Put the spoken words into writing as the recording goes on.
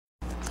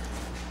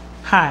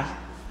Hi,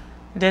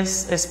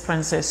 this is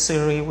Princess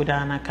Suri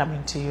Widana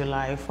coming to you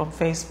live from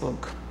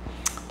Facebook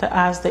to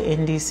ask the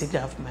NDC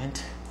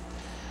government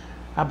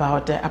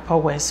about the Upper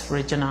West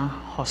Regional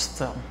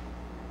Hospital.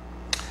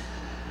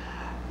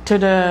 To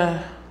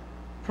the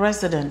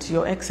President,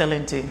 Your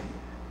Excellency,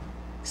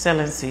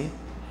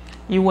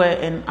 you were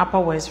in Upper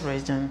West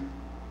Region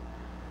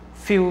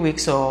few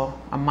weeks or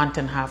a month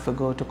and a half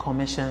ago to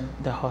commission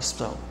the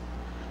hospital.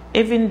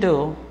 Even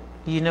though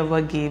you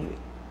never gave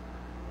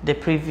the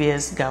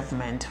previous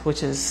government,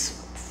 which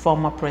is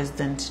former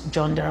President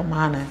John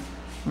Dramani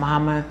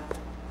Mahama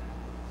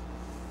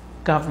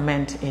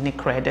government, any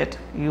credit,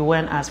 you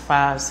went as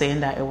far as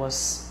saying that it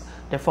was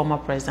the former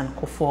President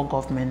Kufuor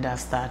government that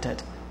started,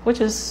 which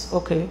is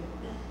okay.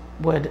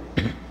 But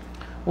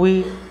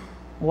we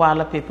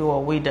Wala people,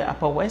 or we the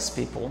Upper West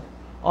people,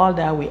 all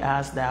that we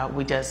ask that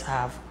we just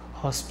have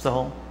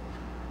hospital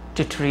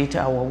to treat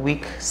our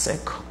weak,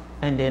 sick,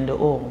 and then the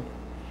old.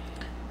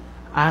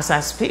 As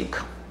I speak,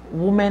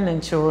 women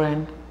and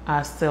children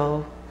are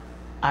still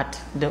at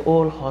the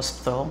old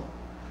hospital,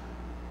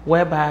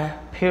 whereby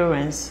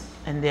parents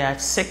and their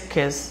sick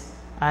kids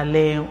are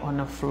laying on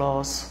the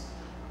floors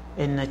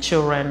in the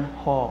children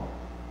hall.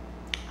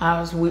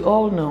 As we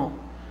all know,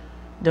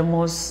 the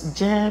most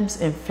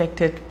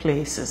germs-infected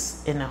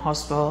places in a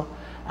hospital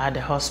are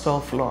the hospital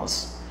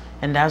floors.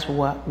 And that's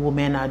what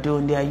women are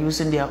doing. They are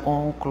using their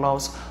own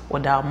clothes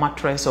without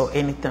mattress or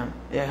anything.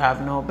 They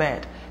have no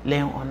bed,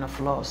 laying on the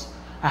floors.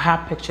 I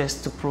have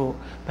pictures to prove,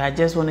 but I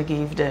just want to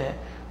give the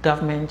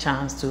government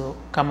chance to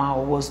come out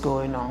with what's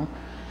going on.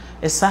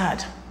 It's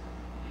sad.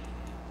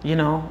 You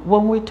know,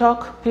 when we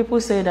talk, people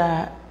say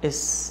that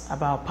it's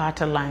about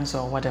party lines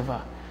or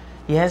whatever.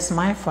 Yes,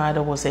 my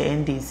father was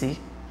an NDC.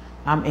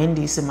 I'm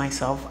NDC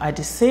myself. At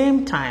the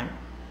same time,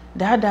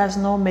 that does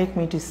not make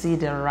me to see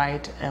the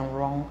right and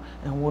wrong,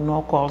 and will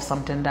not call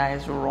something that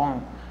is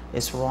wrong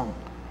is wrong.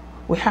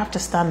 We have to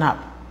stand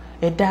up.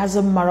 It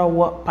doesn't matter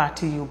what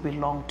party you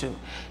belong to.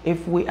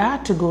 If we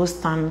are to go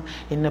stand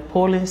in the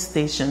polling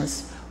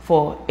stations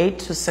for 8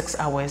 to 6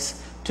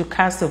 hours to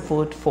cast a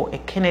vote for a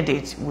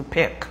candidate we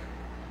pick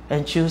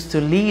and choose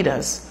to lead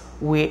us,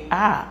 we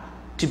are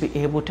to be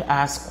able to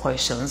ask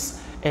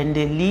questions, and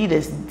the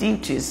leaders'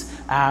 duties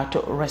are to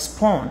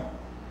respond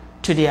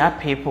to their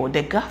people.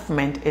 The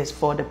government is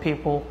for the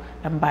people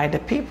and by the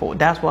people.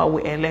 That's why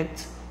we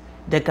elect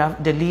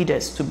the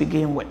leaders to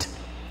begin with.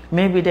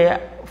 Maybe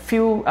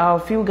few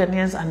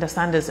Ghanaians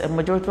understand this, a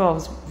majority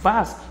of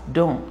us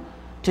don't.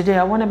 Today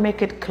I want to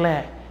make it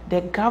clear,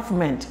 the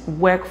government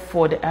work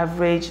for the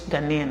average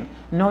Ghanaian,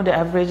 not the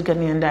average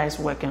Ghanaian that is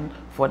working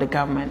for the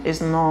government. It's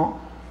not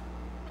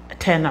a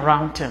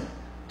turnaround thing.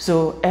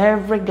 So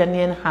every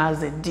Ghanaian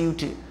has a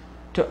duty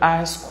to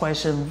ask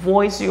questions,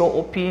 voice your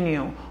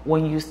opinion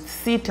when you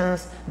see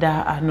things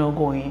that are not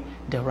going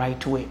the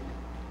right way.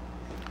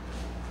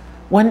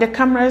 When the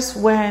cameras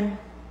went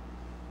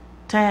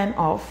turned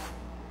off,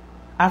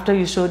 after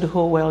you showed the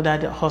whole world that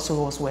the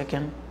hospital was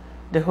working,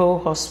 the whole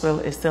hospital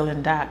is still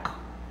in dark.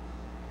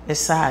 It's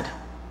sad.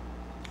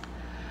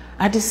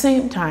 At the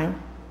same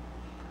time,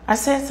 I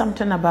said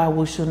something about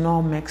we should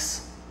not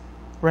mix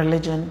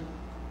religion,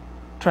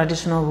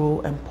 traditional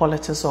rule, and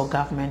politics or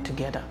government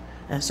together.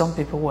 And some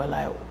people were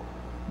like,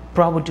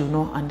 probably do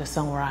not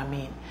understand what I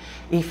mean.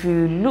 If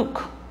you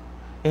look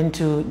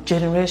into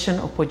generation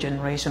upon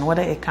generation,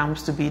 whether it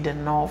comes to be the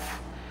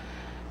North,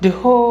 the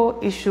whole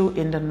issue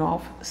in the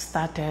North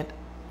started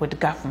with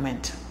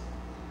government.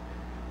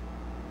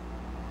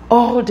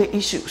 All the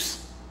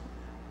issues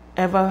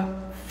ever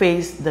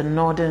faced the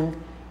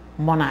Northern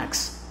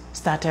monarchs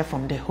started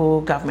from the whole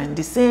government.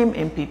 The same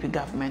NPP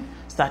government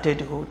started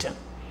the whole thing.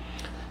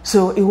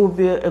 So it would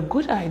be a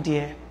good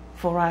idea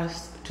for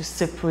us to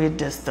separate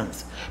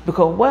distance,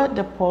 because what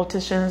the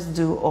politicians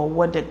do or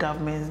what the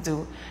governments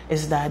do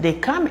is that they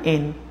come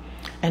in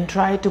and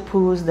try to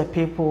push the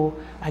people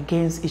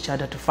against each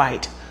other to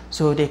fight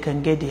so they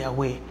can get their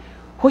way,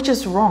 which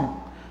is wrong.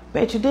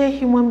 But today,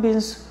 human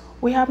beings,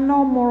 we have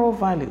no moral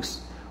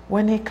values.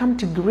 When they come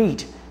to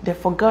greed, they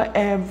forget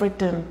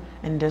everything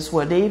in this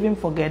world. They even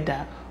forget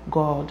that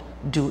God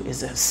do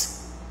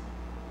exist.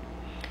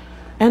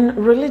 And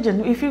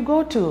religion, if you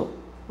go to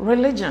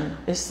religion,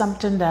 is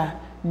something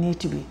that need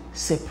to be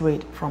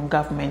separate from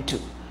government too.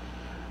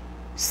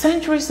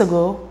 Centuries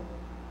ago,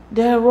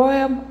 the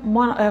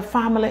royal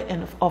family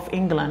of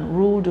England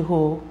ruled the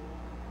whole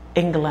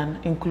England,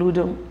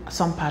 including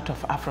some part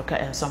of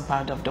Africa and some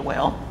part of the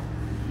world.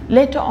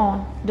 Later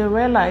on, they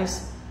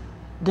realized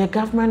the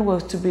government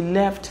was to be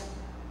left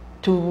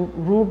to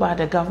rule by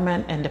the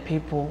government and the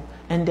people,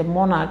 and the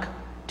monarch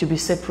to be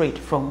separate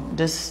from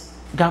this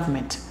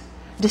government.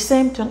 The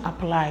same thing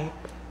applies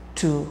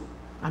to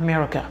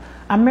America.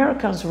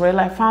 Americans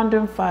realize,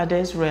 founding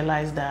fathers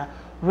realized that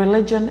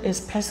religion is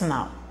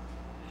personal.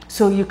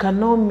 So you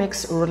cannot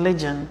mix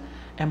religion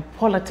and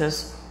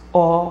politics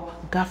or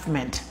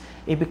government.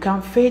 It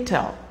becomes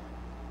fatal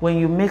when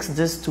you mix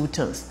these two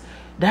things.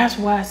 That's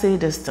why I say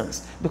these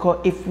things, because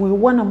if we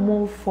want to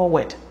move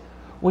forward,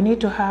 we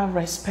need to have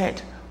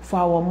respect for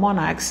our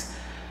monarchs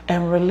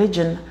and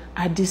religion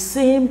at the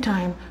same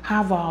time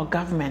have our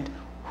government,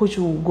 which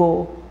will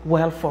go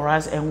well for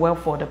us and well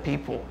for the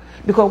people.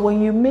 Because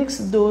when you mix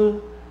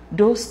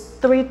those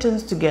three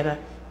things together,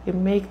 it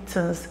makes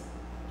things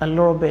a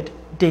little bit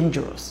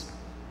dangerous.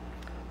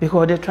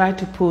 Because they try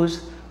to push,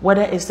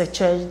 whether it's a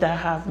church that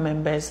have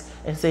members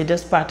and say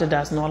this party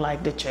does not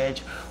like the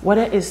church,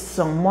 whether it's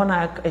some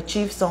monarch, a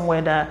chief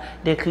somewhere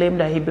that they claim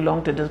that he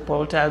belongs to this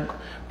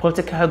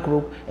political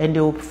group, and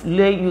they will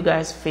let you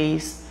guys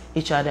face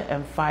each other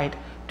and fight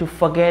to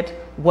forget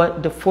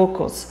what the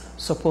focus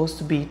supposed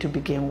to be to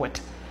begin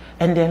with.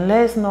 And then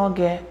let's not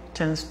get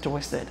things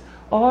twisted.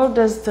 All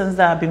those things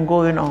that have been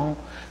going on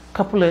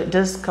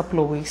this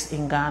couple of weeks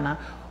in Ghana,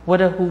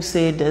 whether who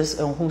say this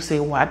and who say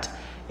what,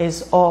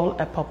 is all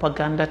a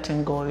propaganda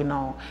thing going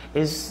on.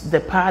 It's the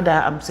part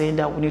that I'm saying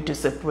that we need to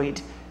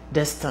separate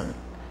this thing.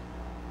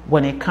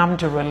 When it comes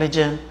to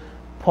religion,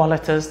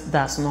 politics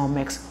does not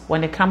mix.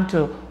 When it comes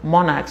to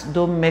monarchs,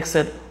 don't mix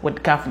it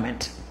with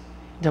government.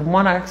 The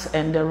monarchs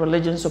and the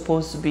religion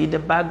supposed to be the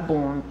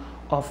backbone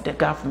of the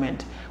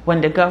government.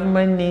 When the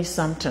government needs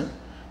something,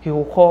 he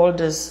will call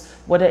this,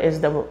 whether it's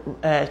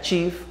the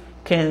chief,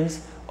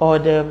 kings, or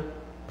the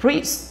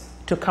priests,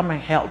 to come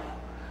and help.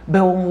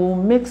 But when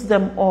we mix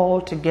them all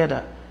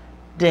together,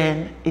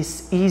 then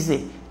it's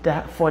easy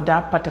for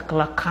that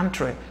particular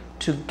country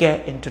to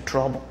get into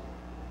trouble.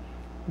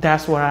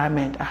 That's what I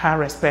meant. I have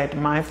respect.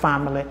 My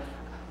family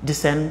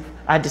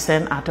I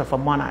descend out of a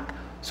monarch,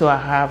 so I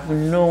have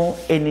no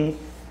any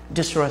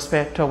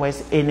disrespect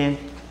towards any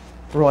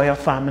royal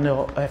family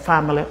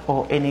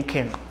or any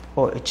king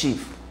or a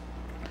chief.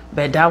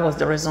 But that was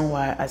the reason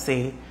why I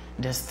say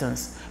these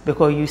things,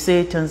 because you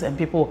say things and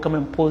people will come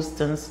and post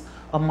things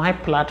on my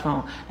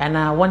platform, and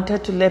I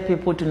wanted to let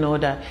people to know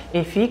that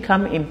if you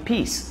come in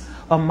peace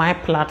on my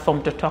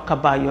platform to talk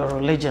about your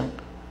religion,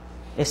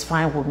 it's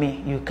fine with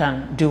me. You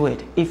can do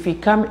it. If you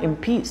come in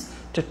peace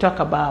to talk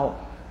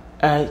about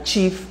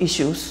chief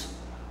issues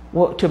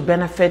to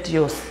benefit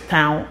your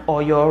town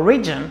or your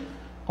region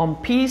on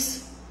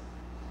peace,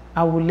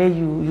 I will let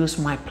you use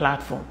my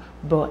platform.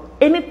 But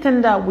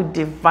anything that would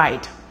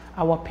divide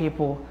our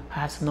people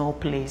has no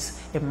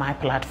place in my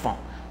platform.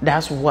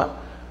 That's what,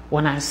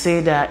 when I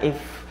say that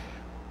if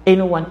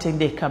anyone think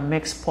they can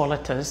mix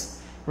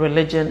politics,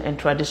 religion, and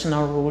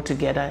traditional rule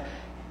together,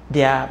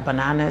 they are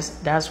bananas.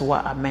 That's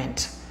what I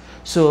meant.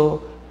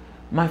 So,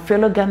 my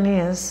fellow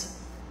Ghanaians,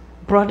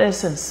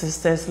 brothers and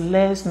sisters,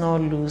 let's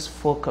not lose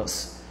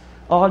focus.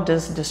 All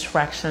this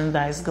distraction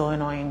that is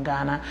going on in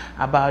Ghana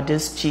about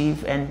this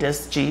chief and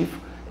this chief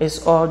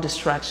is all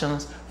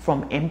distractions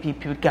from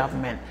NPP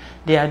government.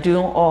 They are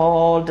doing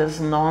all this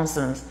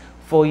nonsense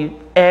for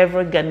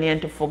every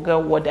Ghanaian to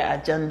forget what the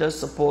agenda is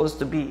supposed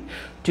to be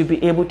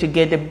able to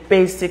get the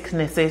basic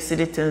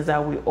necessity things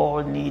that we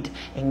all need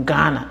in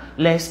Ghana.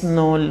 Let's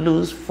not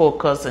lose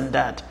focus on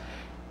that.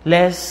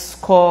 Let's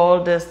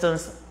call these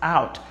things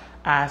out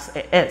as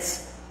it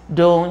is.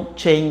 Don't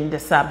change the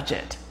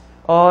subject.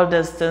 All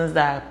these things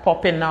that are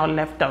popping out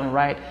left and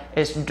right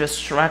is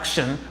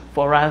distraction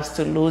for us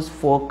to lose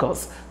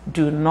focus.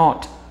 Do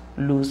not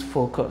lose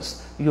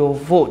focus. Your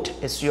vote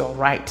is your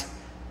right.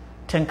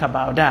 Think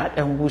about that,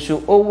 and we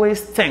should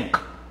always think,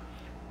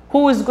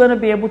 who is going to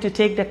be able to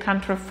take the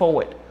country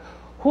forward?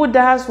 Who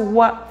does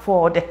what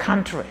for the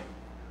country?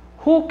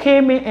 Who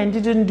came in and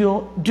didn't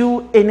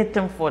do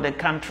anything for the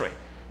country?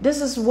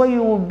 This is what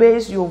you will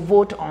base your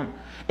vote on.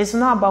 It's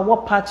not about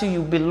what party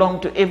you belong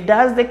to. If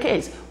that's the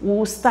case, we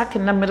will stuck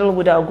in the middle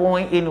without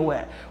going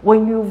anywhere.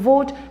 When you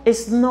vote,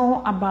 it's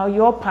not about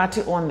your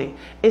party only.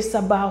 It's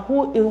about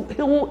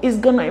who is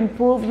going to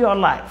improve your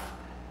life.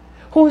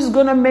 Who is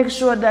going to make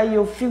sure that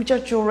your future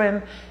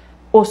children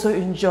also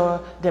enjoy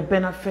the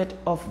benefit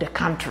of the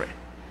country.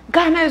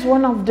 Ghana is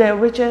one of the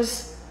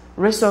richest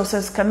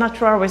resources,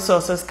 natural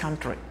resources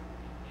country.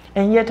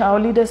 And yet our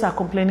leaders are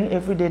complaining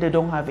every day they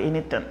don't have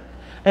anything.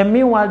 And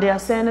meanwhile, they are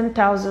sending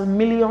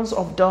millions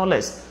of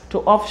dollars to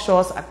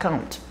offshore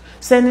accounts,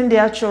 sending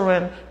their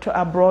children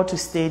to abroad to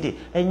study.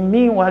 And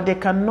meanwhile, they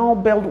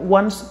cannot build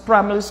one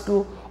primary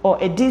school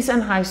or a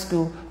decent high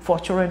school for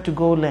children to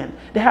go learn.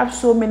 They have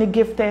so many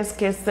gifted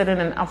kids sitting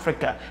in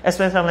Africa,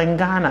 especially in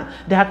Ghana.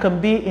 They can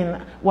be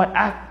in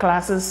art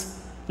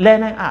classes,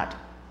 learning art.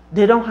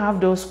 They don't have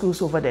those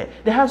schools over there.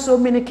 They have so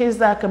many kids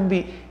that can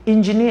be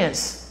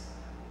engineers.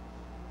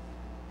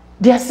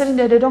 They are sitting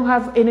there, they don't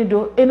have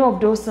any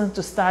of those things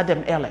to start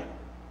them early.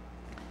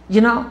 You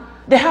know,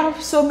 they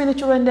have so many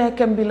children that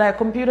can be like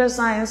computer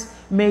science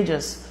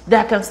majors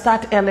that can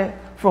start early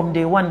from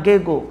day one,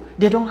 get-go.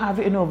 They don't have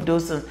any of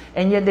those things,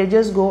 and yet they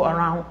just go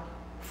around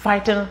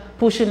fighting,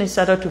 pushing each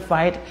other to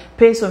fight,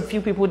 pay some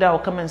few people that will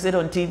come and sit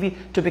on TV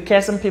to be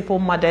cursing people,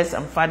 mothers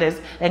and fathers,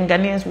 and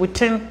Ghanaians would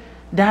think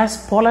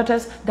that's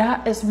politics.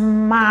 That is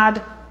mad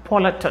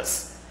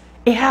politics.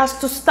 It has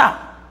to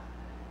stop.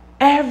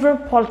 Every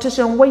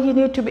politician, what you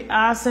need to be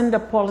asking the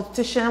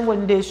politician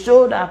when they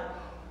showed up,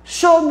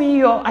 show me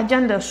your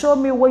agenda, show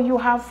me what you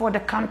have for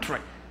the country.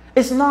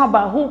 It's not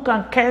about who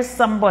can curse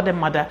somebody's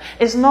mother.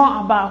 It's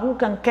not about who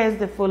can curse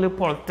the fully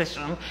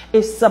politician.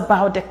 It's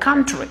about the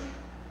country.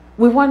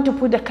 We want to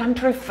put the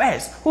country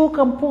first. Who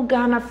can put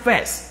Ghana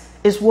first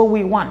is what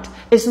we want.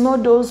 It's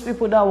not those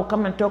people that will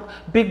come and talk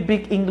big,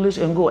 big English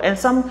and go. And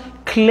some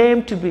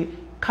claim to be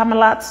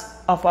Camelats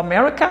of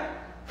America.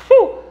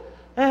 Whew.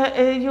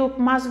 You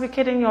must be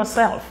kidding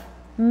yourself.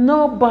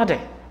 Nobody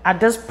at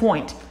this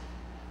point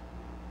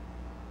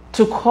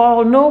to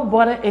call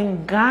nobody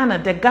in Ghana,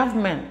 the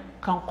government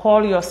can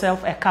call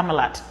yourself a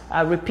Camelat.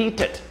 I repeat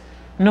it.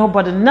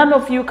 Nobody, none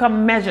of you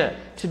can measure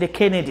to the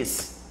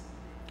Kennedys.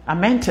 I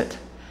meant it.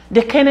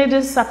 The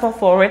Kennedys suffer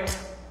for it,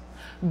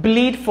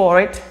 bleed for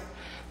it,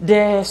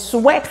 they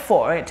sweat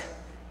for it,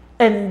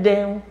 and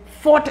then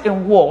fought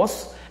in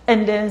wars,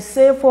 and then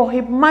save for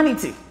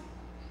humanity.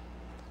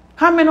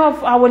 How many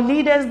of our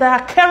leaders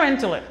that are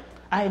currently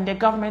are in the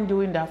government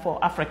doing that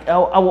for Africa,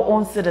 our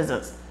own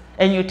citizens?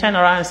 And you turn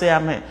around and say,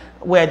 "Amen,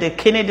 we're the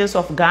Kennedys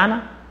of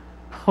Ghana."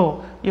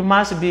 Oh, you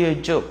must be a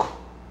joke.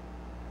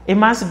 It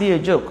must be a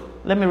joke.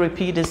 Let me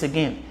repeat this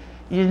again.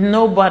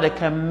 Nobody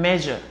can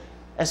measure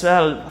as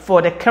well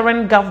for the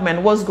current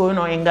government what's going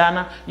on in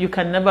Ghana. You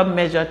can never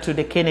measure to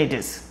the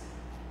Kennedys.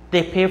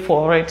 They pay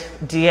for it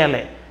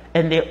dearly,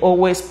 and they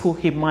always put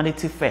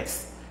humanity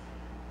first.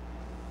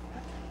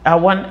 I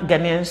want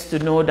Ghanaians to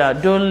know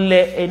that don't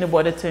let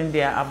anybody think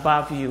they are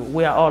above you.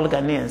 We are all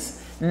Ghanaians.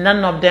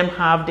 None of them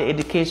have the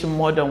education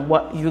more than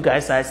what you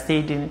guys are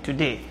studying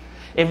today.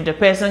 If the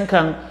person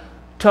can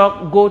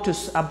go to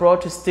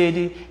abroad to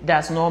study,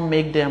 does not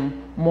make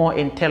them more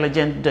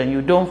intelligent than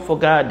you. Don't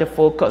forget the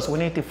focus. We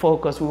need to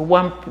focus. We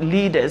want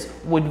leaders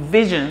with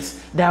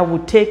visions that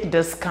will take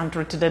this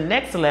country to the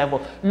next level,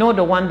 not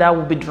the one that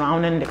will be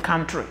drowning the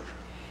country.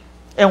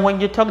 And when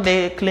you talk,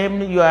 they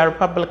claim you are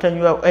Republican,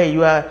 you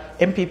are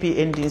NPP,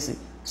 NDC.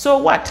 So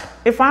what?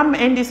 If I'm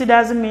NDC,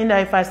 doesn't mean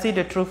that if I see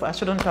the truth, I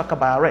shouldn't talk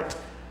about it.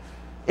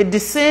 The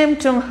same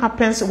thing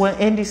happens when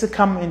NDC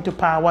come into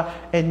power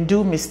and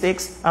do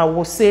mistakes. I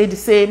will say the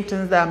same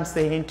things that I'm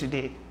saying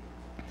today.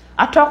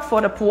 I talk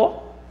for the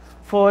poor,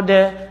 for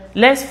the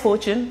less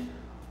fortunate,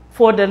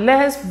 for the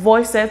less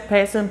voiced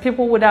person,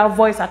 people without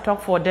voice. I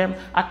talk for them.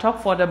 I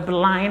talk for the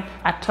blind.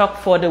 I talk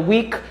for the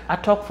weak. I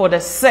talk for the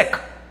sick.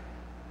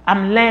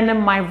 I'm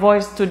lending my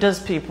voice to those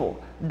people.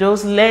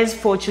 Those less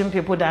fortunate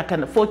people that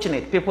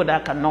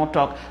cannot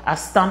talk. I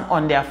stand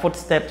on their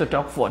footsteps to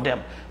talk for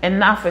them.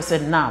 Enough is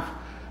enough.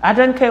 I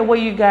don't care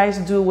what you guys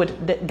do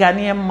with the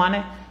Ghanaian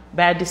money,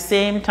 but at the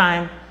same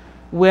time,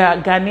 where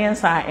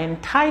Ghanaians are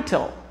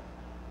entitled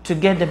to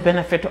get the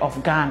benefit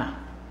of Ghana,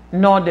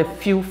 not the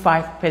few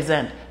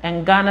 5%.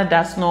 And Ghana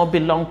does not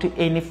belong to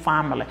any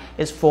family.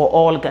 It's for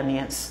all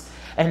Ghanaians.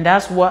 And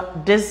that's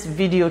what this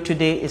video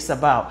today is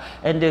about.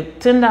 And the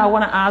thing that I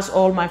want to ask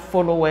all my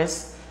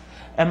followers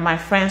and my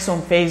friends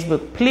on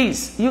Facebook,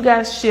 please, you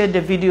guys share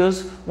the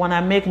videos when I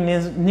make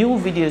new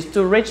videos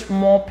to reach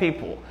more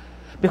people.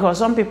 Because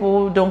some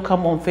people don't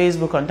come on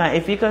Facebook on time.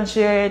 If you can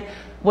share it,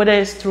 whether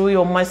it's through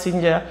your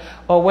messenger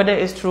or whether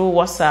it's through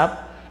WhatsApp,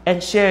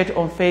 and share it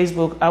on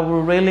Facebook, I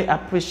will really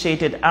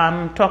appreciate it.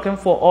 I'm talking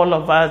for all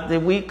of us, the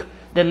weak,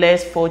 the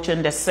less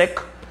fortunate, the sick,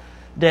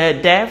 the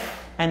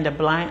deaf, and the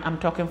blind. I'm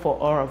talking for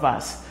all of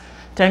us.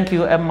 Thank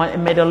you, and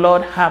may the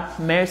Lord have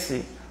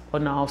mercy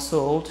on our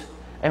souls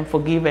and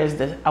forgive us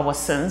our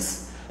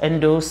sins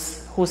and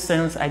those who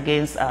sins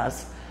against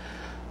us.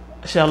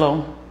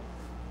 Shalom.